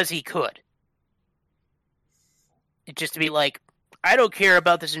just because he could. Just to be like, I don't care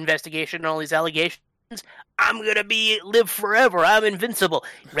about this investigation and all these allegations. I'm gonna live forever. I'm invincible.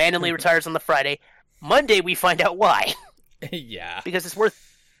 Randomly retires on the Friday. Monday we find out why. Yeah. Because it's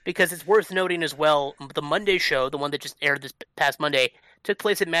worth noting as well, the Monday show, the one that just aired this past Monday, took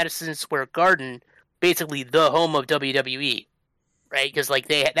place at Madison Square Garden, basically the home of WWE, right? Because like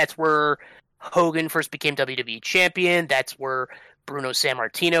that's where Hogan first became WWE champion. That's where Bruno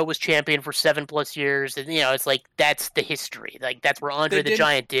Sammartino was champion for 7+ years. And, it's like, that's the history. Like, that's where Andre the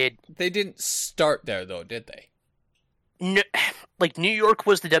Giant did. They didn't start there, though, did they? No, like, New York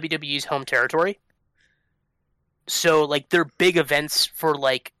was the WWE's home territory. So, like, their big events for,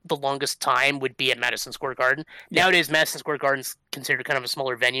 like, the longest time would be at Madison Square Garden. Yeah. Nowadays, Madison Square Garden's considered kind of a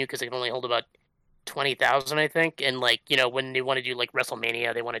smaller venue because they can only hold about 20,000, I think. And, like, when they want to do, like,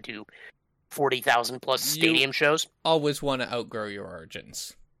 WrestleMania, they want to do 40,000 plus stadium shows. Always want to outgrow your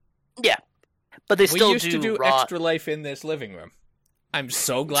origins. Yeah, but they still We used to do Extra Life in this living room. I'm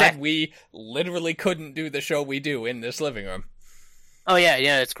so glad we literally couldn't do the show we do in this living room. Oh yeah,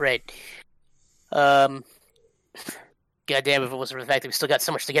 it's great. Goddamn, if it wasn't for the fact that we still got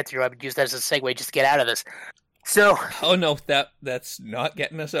so much to get through, I would use that as a segue just to get out of this. So, oh no, that's not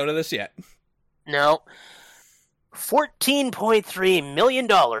getting us out of this yet. No, $14.3 million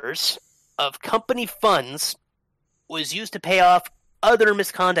of company funds was used to pay off other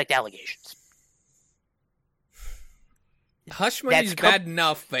misconduct allegations. Hush money's bad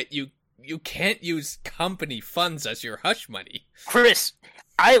enough, but you can't use company funds as your hush money. Chris,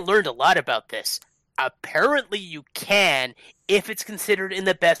 I learned a lot about this. Apparently you can if it's considered in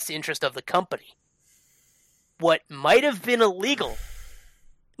the best interest of the company. What might have been illegal,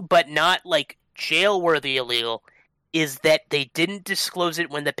 but not like jail-worthy illegal, is that they didn't disclose it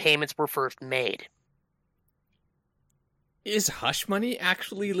when the payments were first made. Is hush money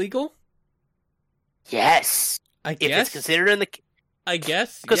actually legal? Yes. I guess. If it's considered in the... I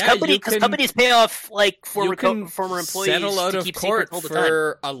guess. Because companies pay off like former employees settle out to keep of court secrets all the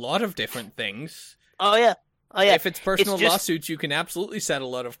for time. a lot of different things. Oh yeah. If it's personal lawsuits, you can absolutely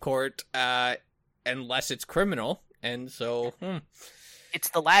settle out of court, unless it's criminal. And so, it's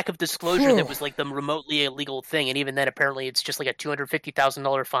the lack of disclosure that was like the remotely illegal thing, and even then, apparently, it's just like a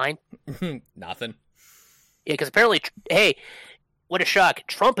 $250,000 fine. Nothing. Yeah, because apparently, hey, what a shock!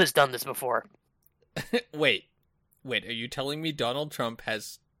 Trump has done this before. Wait, are you telling me Donald Trump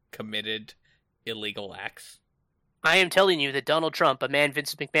has committed illegal acts? I am telling you that Donald Trump, a man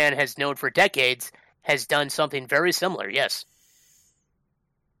Vince McMahon has known for decades, has done something very similar, yes.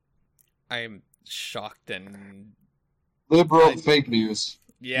 I'm shocked and... Liberal fake news.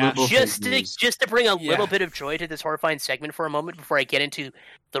 Yeah. Just to bring a little bit of joy to this horrifying segment for a moment before I get into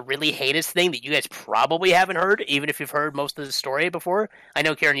the really heinous thing that you guys probably haven't heard, even if you've heard most of the story before. I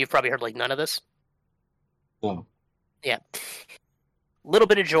know, Karen, you've probably heard like none of this. No. Yeah. Little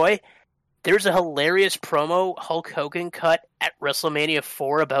bit of joy. There's a hilarious promo Hulk Hogan cut at WrestleMania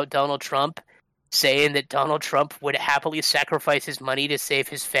 4 about Donald Trump, saying that Donald Trump would happily sacrifice his money to save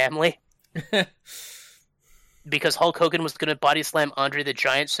his family. Because Hulk Hogan was going to body slam Andre the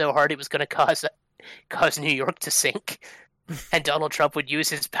Giant so hard it was going to cause New York to sink. And Donald Trump would use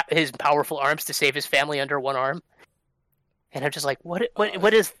his powerful arms to save his family under one arm. And I'm just like,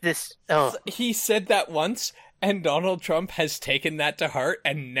 what is this? Oh, He said that once, and Donald Trump has taken that to heart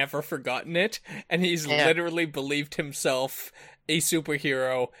and never forgotten it, and he's Yeah. literally believed himself a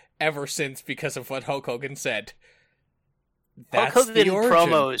superhero ever since because of what Hulk Hogan said. That's Hulk Hogan the origin.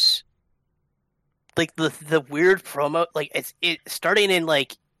 promos, like the weird promo, like it starting in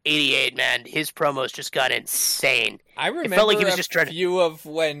like '88. Man, his promos just got insane. I remember felt like he was a just trying to- few of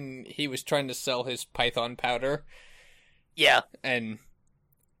when he was trying to sell his Python powder, Yeah, and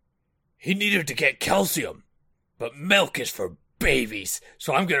he needed to get calcium, but milk is for babies,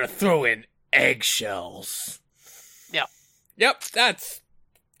 so I'm gonna throw in eggshells. Yeah. Yep, that's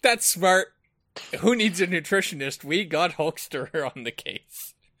smart. Who needs a nutritionist? We got Hulkster on the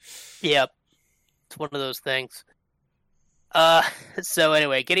case. yeah. It's one of those things. So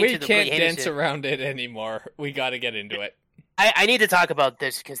anyway, getting We to the can't really heinous- dance around it anymore. We gotta get into it. I need to talk about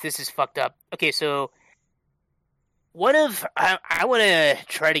this because this is fucked up. Okay, so I want to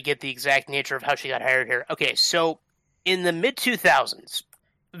try to get the exact nature of how she got hired here. Okay, so in the mid 2000s,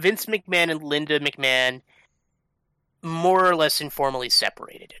 Vince McMahon and Linda McMahon more or less informally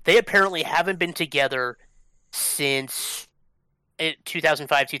separated. They apparently haven't been together since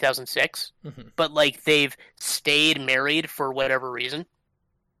 2005, 2006, Mhm. but like they've stayed married for whatever reason.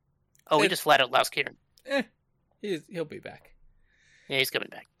 Oh, we It- just flat out lost Kieran. He'll be back. Yeah, he's coming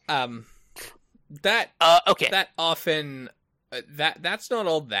back. That Okay. that often that's not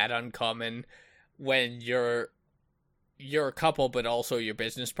all that uncommon when you're a couple but also your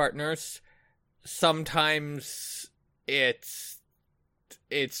business partners. Sometimes it's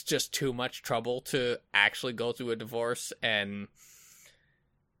just too much trouble to actually go through a divorce, and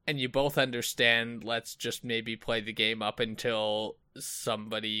you both understand, let's just maybe play the game up until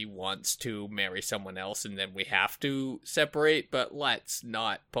somebody wants to marry someone else and then we have to separate, but let's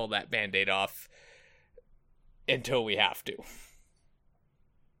not pull that band-aid off until we have to.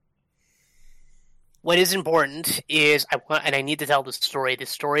 What is important is I need to tell the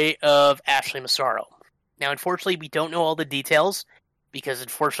story of Ashley Massaro. Now, unfortunately, we don't know all the details because,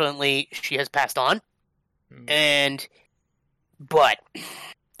 unfortunately, she has passed on. But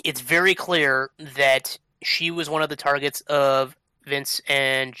it's very clear that she was one of the targets of Vince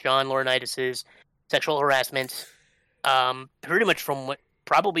and John Laurinaitis' sexual harassment. Pretty much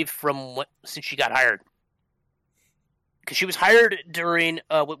since she got hired. Because she was hired during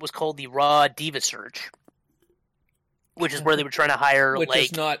what was called the Raw Diva Surge, which is where they were trying to hire Which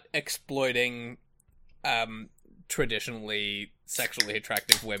is not exploiting traditionally sexually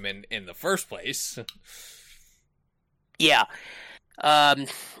attractive women in the first place. Yeah.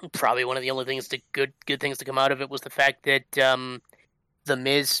 Probably one of the only things good things to come out of it was the fact that the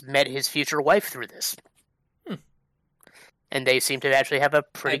Miz met his future wife through this. And they seem to actually have a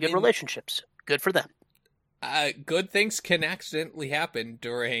pretty good relationship. So good for them. Good things can accidentally happen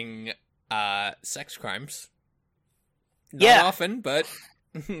during sex crimes. Not often, but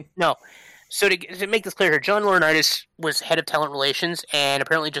No. So to make this clear here, John Laurinaitis was head of talent relations and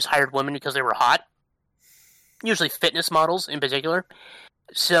apparently just hired women because they were hot. Usually fitness models in particular.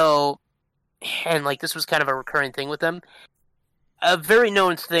 So, and like this was kind of a recurring thing with them. A very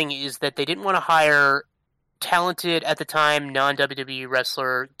known thing is that they didn't want to hire talented, at the time, non-WWE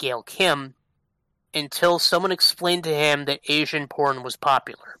wrestler Gail Kim until someone explained to him that Asian porn was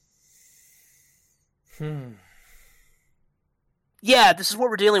popular. Yeah, this is what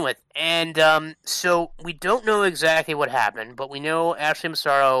we're dealing with. And so we don't know exactly what happened, but we know Ashley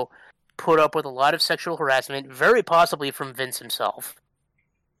Massaro put up with a lot of sexual harassment, very possibly from Vince himself.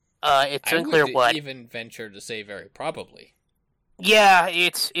 It's unclear what. Even venture to say very probably. Yeah,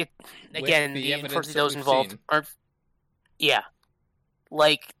 it again, the evidence unfortunately that those we've involved seen. aren't. Yeah,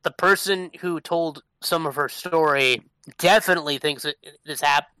 like the person who told some of her story definitely thinks it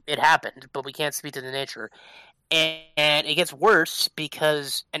happened, but we can't speak to the nature. And it gets worse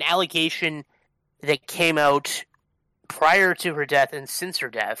because an allegation that came out prior to her death and since her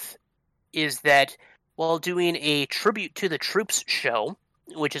death is that while doing a tribute to the troops show,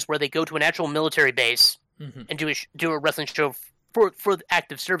 which is where they go to an actual military base and do a wrestling show for the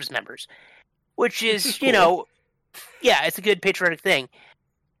active service members, which is cool. Yeah, it's a good patriotic thing.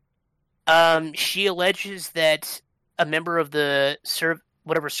 She alleges that a member of the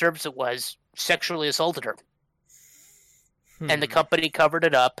whatever service it was sexually assaulted her. And the company covered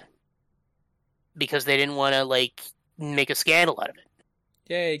it up because they didn't want to make a scandal out of it.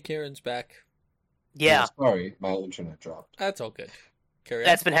 Yay, Kieran's back. Yeah, Sorry, my internet dropped. That's all good. Carry on.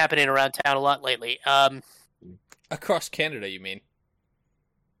 that's been happening around town a lot lately. Across Canada, you mean?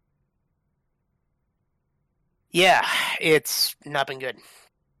 Yeah, it's not been good.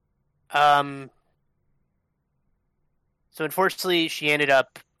 So unfortunately, she ended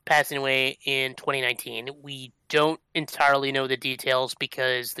up passing away in 2019. We don't entirely know the details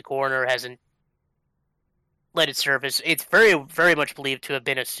because the coroner hasn't let it surface. It's very, very much believed to have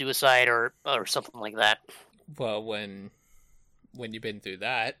been a suicide or something like that. Well, when you've been through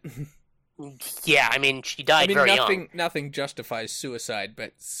that, Yeah, I mean, she died very young. nothing justifies suicide,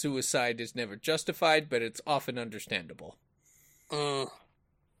 but suicide is never justified, but it's often understandable. I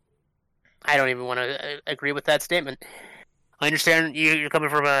don't even want to agree with that statement. I understand you're coming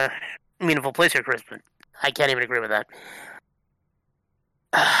from a meaningful place here, Chris, but I can't even agree with that.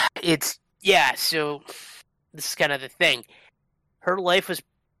 So this is kind of the thing. Her life was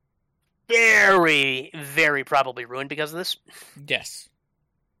very, very probably ruined because of this. Yes.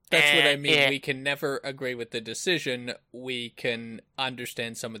 That's what I mean. Yeah. We can never agree with the decision. We can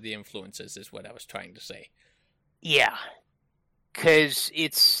understand some of the influences, is what I was trying to say. Yeah. Because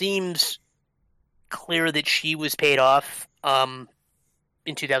it seems clear that she was paid off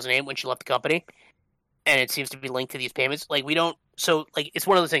in 2008 when she left the company. And it seems to be linked to these payments. It's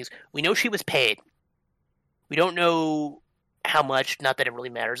one of those things. We know she was paid. We don't know how much, not that it really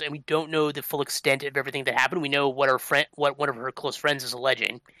matters, and we don't know the full extent of everything that happened. We know what one of her close friends is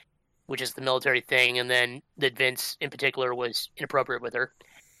alleging, which is the military thing, and then that Vince, in particular, was inappropriate with her.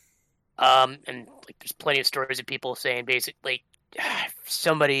 And there's plenty of stories of people saying, basically,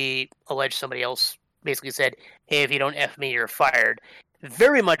 somebody alleged somebody else basically said, "Hey, if you don't F me, you're fired."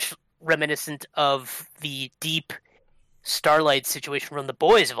 Very much reminiscent of the deep Starlight situation from The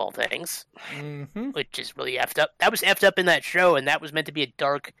Boys, of all things, which is really effed up. That was effed up in that show, and that was meant to be a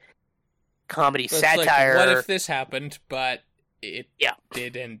dark comedy satire. What if this happened, but it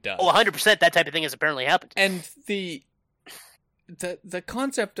did and does. 100% that type of thing has apparently happened. And the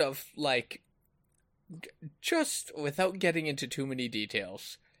concept of, just without getting into too many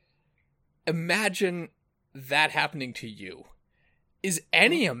details, imagine that happening to you. Is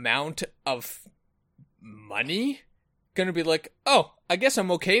any amount of money gonna be like, oh, I guess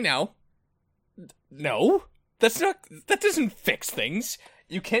I'm okay now? No, that doesn't fix things.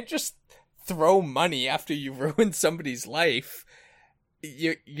 You can't just throw money after you ruin somebody's life.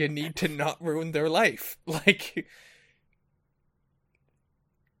 You need to not ruin their life. It's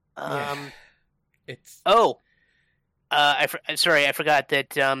I forgot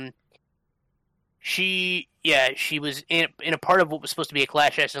that she was in a part of what was supposed to be a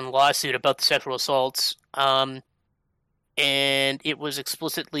class action lawsuit about the sexual assaults. And it was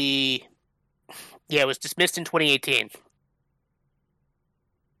explicitly, it was dismissed in 2018.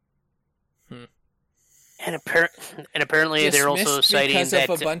 And apparently they're also citing because that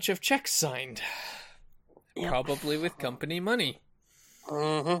of a bunch of checks signed, probably with company money.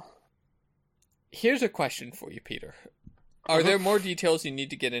 Mm-hmm. Here's a question for you, Peter. Are there more details you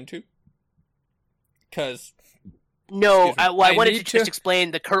need to get into? Because no, I wanted to just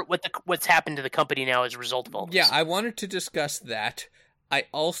explain what's happened to the company now as a result of all this. Yeah, I wanted to discuss that. I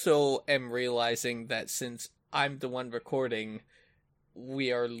also am realizing that since I'm the one recording,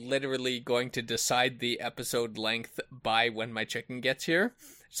 we are literally going to decide the episode length by when my chicken gets here.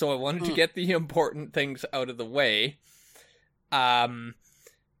 So I wanted to get the important things out of the way.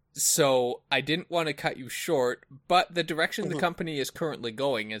 So I didn't want to cut you short, but the direction the company is currently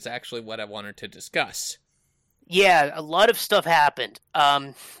going is actually what I wanted to discuss. Yeah, a lot of stuff happened.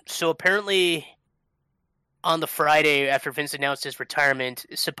 So apparently, on the Friday after Vince announced his retirement,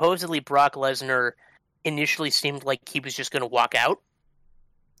 supposedly Brock Lesnar initially seemed like he was just going to walk out.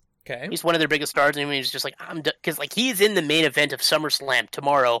 Okay. He's one of their biggest stars, and he was just like, I'm done. Because he's in the main event of SummerSlam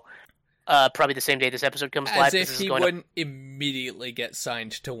tomorrow, probably the same day this episode comes live. As if he wouldn't immediately get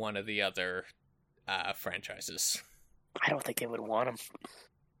signed to one of the other franchises. I don't think they would want him.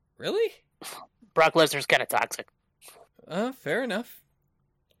 Really? Brock Lesnar's kind of toxic. Fair enough.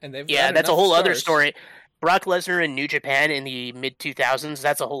 And they've that's a whole other story. Brock Lesnar in New Japan in the mid 2000s.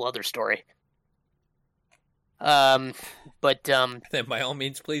 That's a whole other story. Then by all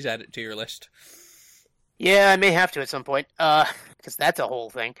means, please add it to your list. Yeah, I may have to at some point. Because that's a whole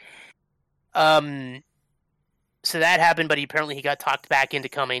thing. So that happened, but apparently he got talked back into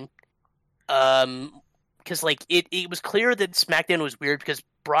coming. Because it was clear that SmackDown was weird because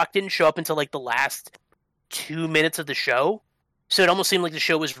Brock didn't show up until the last 2 minutes of the show, so it almost seemed like the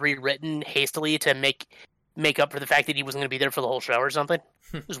show was rewritten hastily to make up for the fact that he wasn't going to be there for the whole show or something.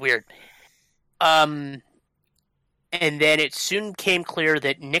 It was weird. And then it soon came clear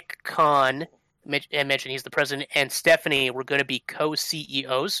that Nick Khan, I mentioned he's the president, and Stephanie were going to be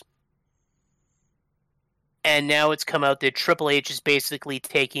co-CEOs. And now it's come out that Triple H is basically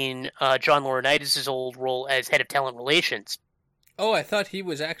taking John Laurinaitis' old role as head of talent relations. Oh, I thought he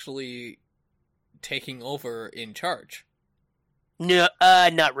was actually taking over in charge. No,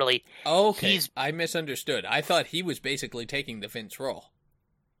 not really. Okay, He's- I misunderstood. I thought he was basically taking the Vince role.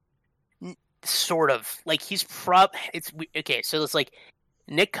 Sort of. Like, he's okay, so it's like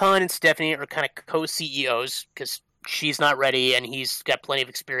Nick Khan and Stephanie are kind of co-CEOs because she's not ready and he's got plenty of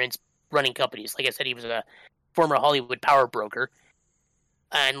experience running companies. Like I said, he was a former Hollywood power broker.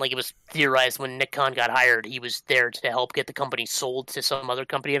 And like it was theorized when Nick Khan got hired, he was there to help get the company sold to some other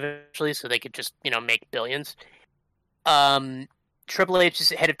company eventually so they could just, make billions. Triple H is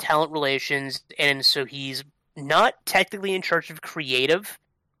head of talent relations, and so he's not technically in charge of creative,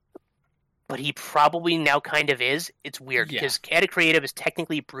 but he probably now kind of is. It's weird Yeah. because head of creative is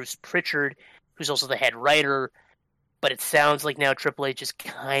technically Bruce Pritchard, who's also the head writer, but it sounds like now Triple H is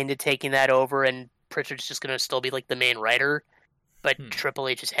kind of taking that over, and Pritchard's just going to still be like the main writer, but Triple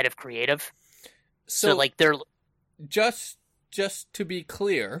H is head of creative. So like they're just to be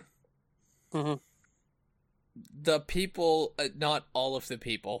clear, Mhm. the people, not all of the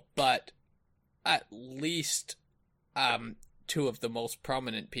people, but at least two of the most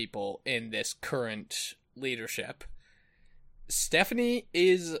prominent people in this current leadership. Stephanie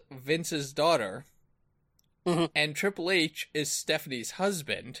is Vince's daughter, Mhm. and Triple H is Stephanie's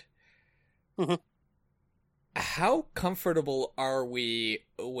husband. Mhm. How comfortable are we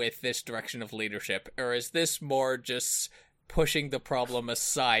with this direction of leadership, or is this more just pushing the problem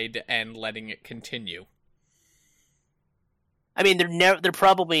aside and letting it continue? I mean, they're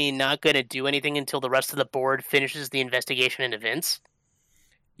probably not going to do anything until the rest of the board finishes the investigation into Vince.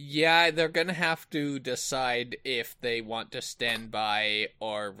 Yeah, they're gonna have to decide if they want to stand by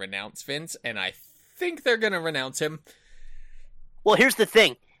or renounce Vince, and I think they're gonna renounce him. Well, here's the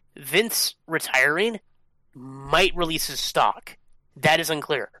thing. Vince retiring might release his stock. That is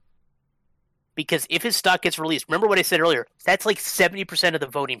unclear. Because if his stock gets released, remember what I said earlier, that's like 70% of the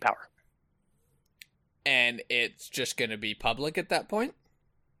voting power. And it's just gonna be public at that point?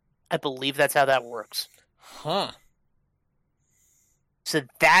 I believe that's how that works. Huh. So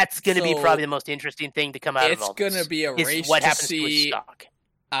that's going to be So, probably the most interesting thing to come out of It's all this. gonna be a is race what to happens to his see stock.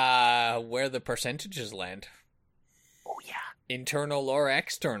 where the percentages land. Oh, yeah. Internal or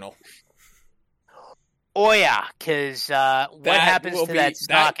external. Oh, yeah, because what That happens will to be- that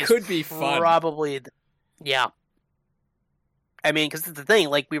stock that could is be fun. probably... Yeah. I mean, because the thing,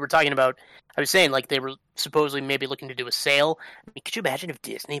 like we were talking about, I was saying, like, they were supposedly maybe looking to do a sale. I mean, could you imagine if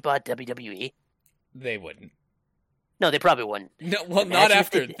Disney bought WWE? They wouldn't. No, they probably wouldn't. No, well, Imagine not if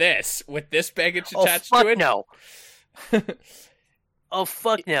after they- this, with this baggage Oh, attached fuck to it. no. Oh,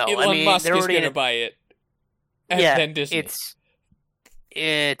 fuck no. Elon I mean, Musk they're is already gonna in buy it, and yeah, then Disney.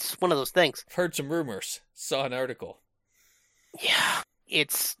 it's one of those things. I've heard some rumors. Saw an article. Yeah,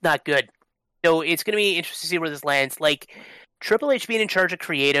 it's not good. So it's going to be interesting to see where this lands. Like, Triple H being in charge of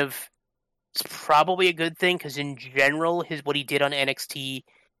creative is probably a good thing because in general, what he did on NXT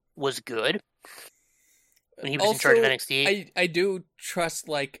was good when he was in charge of Also, NXT. I do trust,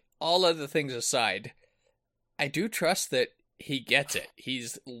 like, all other things aside, I do trust that he gets it.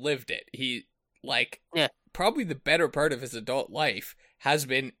 He's lived it. He, like, Yeah. probably the better part of his adult life has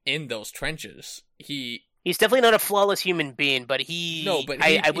been in those trenches. He's definitely not a flawless human being, but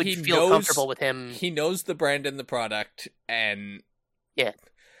I would he feel knows- comfortable with him. He knows the brand and the product, and Yeah.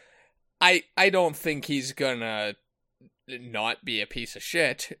 I don't think he's gonna not be a piece of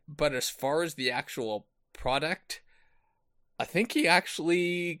shit, but as far as the actual product, I think he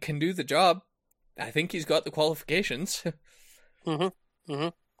actually can do the job. I think he's got the qualifications. Mm-hmm.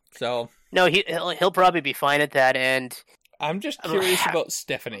 So No, he'll probably be fine at that, and I'm just curious about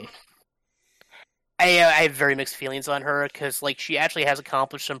Stephanie. I have very mixed feelings on her because, like, she actually has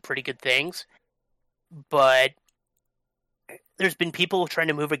accomplished some pretty good things, but there's been people trying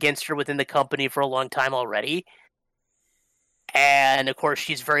to move against her within the company for a long time already, and of course,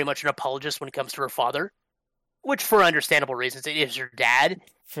 she's very much an apologist when it comes to her father, which, for understandable reasons, it is her dad,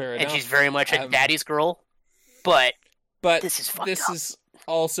 Fair and enough. she's very much a Um, daddy's girl. But But this is fucked this up. is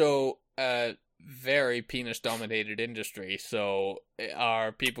also a very penis-dominated industry, so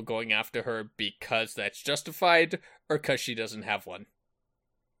are people going after her because that's justified, or because she doesn't have one?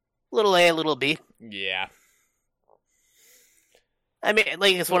 Little A, little B. Yeah. I mean,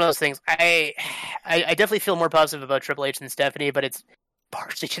 like, it's one of those things. I definitely feel more positive about Triple H than Stephanie, but it's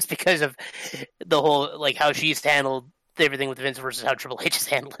partially just because of the whole, like, how she's handled everything with Vince versus how Triple H has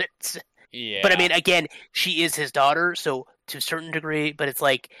handled it. Yeah. But I mean, again, she is his daughter, so to a certain degree. But it's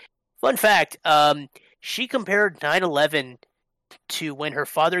like, fun fact: she compared 9/11 to when her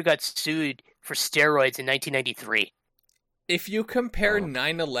father got sued for steroids in 1993. If you compare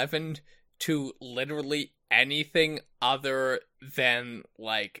 9/11 to literally anything other than,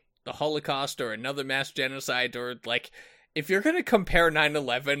 like, the Holocaust or another mass genocide, or, like, if you're gonna compare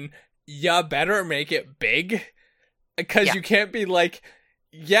 9/11, you better make it big, because Yeah. you can't be like,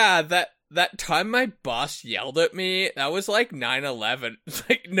 yeah, that time my boss yelled at me, that was like 9/11. It's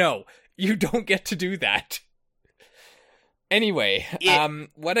like, no, you don't get to do that. Anyway,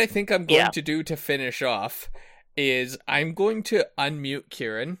 what I think I'm going to do to finish off is I'm going to unmute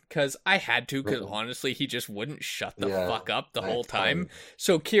Kieran, because I had to, because honestly, he just wouldn't shut the fuck up the whole time.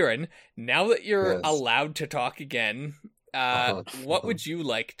 So, Kieran, now that you're allowed to talk again, what would you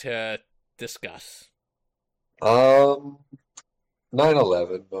like to discuss?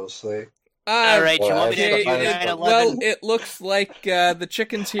 9/11 mostly. All right, you want me to okay, do 9/11? well, it looks like the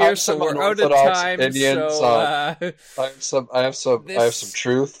chicken's here, I'm so some we're out of unorthodox time. opinion, So I have some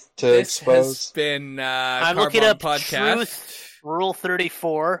truth to this expose. has been I'm Carbon looking up Podcast. Truth Rule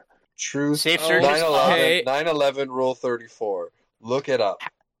 34. Truth. Safe search is 9/11. 9/11 Rule 34. Look it up.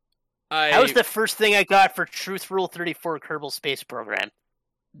 That was the first thing I got for Truth Rule 34 Kerbal Space Program.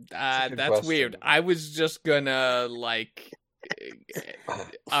 That's a good That's question. weird. I was just gonna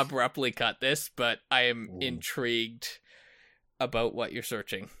abruptly cut this, but I am intrigued about what you're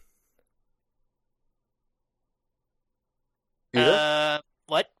searching. Peter?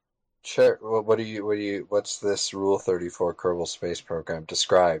 What? Sure. Well, what's this Rule 34 Kerbal Space Program?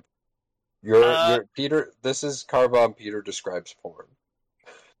 Describe. You're Peter. This is Carbon. Peter describes porn.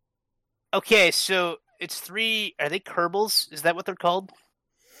 Okay, so it's 3. Are they Kerbals? Is that what they're called?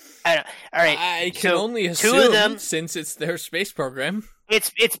 I don't know. All right. I can so only 2 assume, of them. since it's their space program.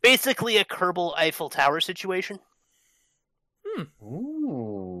 It's basically a Kerbal Eiffel Tower situation.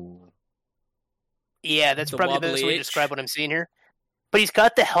 Ooh. Yeah, that's The probably the best wobbly way to H. describe what I'm seeing here. But he's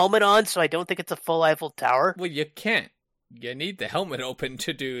got the helmet on, so I don't think it's a full Eiffel Tower. Well, you can't. You need the helmet open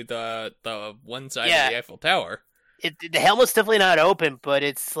to do the one side Yeah. of the Eiffel Tower. The helmet's definitely not open, but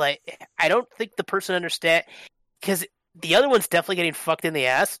it's like I don't think the person understand because the other one's definitely getting fucked in the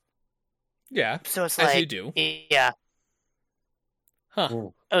ass. Yeah, So it's as like you do. Yeah. Huh.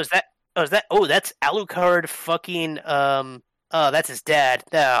 Ooh. Oh, that's Alucard fucking oh, that's his dad.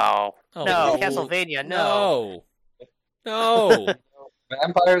 No. Oh, No, Castlevania, no. No.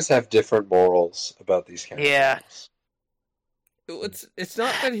 Vampires have different morals about these characters. Yeah. It's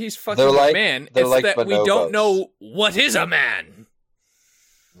not that he's fucking They're like- a man. they're It's like that we don't bonobos. know what is a man.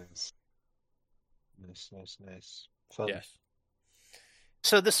 Nice. Fun. Yes.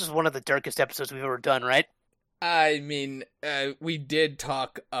 So this is one of the darkest episodes we've ever done, right? I mean, we did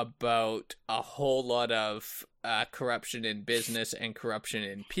talk about a whole lot of corruption in business and corruption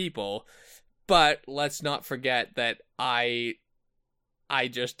in people, but let's not forget that I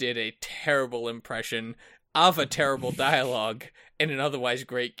just did a terrible impression of a terrible dialogue in an otherwise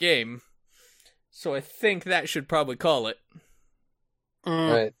great game, so I think that should probably call it.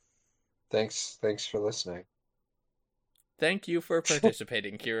 Mm. Right. Thanks for listening. Thank you for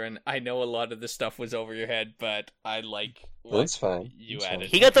participating, Kieran. I know a lot of this stuff was over your head, but I like what That's fine. you That's added.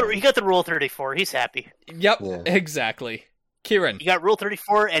 He got the Rule 34. He's happy. Yep, Yeah. exactly. Kieran, He got Rule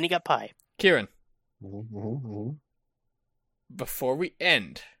 34 and he got pie. Kieran, Mm-hmm. before we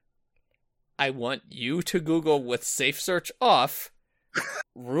end, I want you to Google with safe search off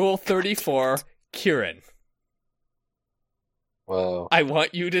Rule 34 Kieran. Wow. I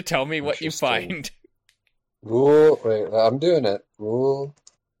want you to tell me what you Interesting. find. Wait, I'm doing it. Rule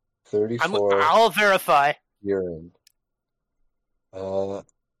 34 I'll verify. urine. Am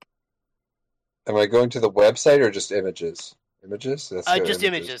I going to the website or just images? Images? Let's go Just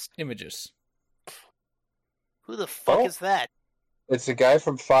images. Images. Who the fuck Oh. is that? It's a guy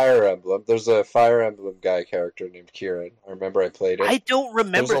from Fire Emblem. There's a Fire Emblem guy character named Kieran. I remember I played it. I don't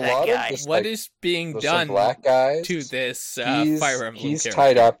remember There's a that lot of guy. this- What like, is being There's some done black guys. to this He's- Fire Emblem He's character?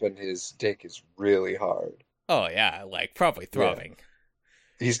 tied up and his dick is really hard. Oh yeah, like probably throbbing.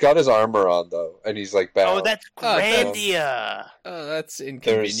 He's got his armor on though, and he's like bound. Oh, that's Oh, that's- Grandia. Oh, that's There's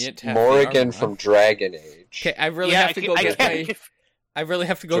inconvenient. to have the Morrigan armor from on. Dragon Age. Okay, I really Yeah, have to go get my. I really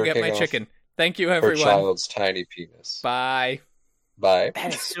have to go get Jerking my off chicken. Thank you, Her everyone. child's tiny penis. Bye. Bye.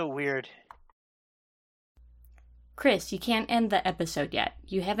 That is so weird. Chris, you can't end the episode yet.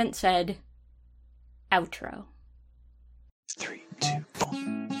 You haven't said outro. 3, 2,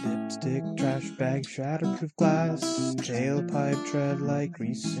 1. Lipstick, trash bag, shatterproof glass, tailpipe tread like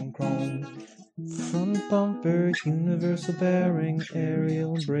grease and chrome. Front bumper, universal bearing,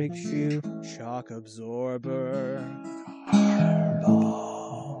 aerial brake shoe, shock absorber.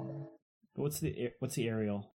 Hardball. What's the aerial?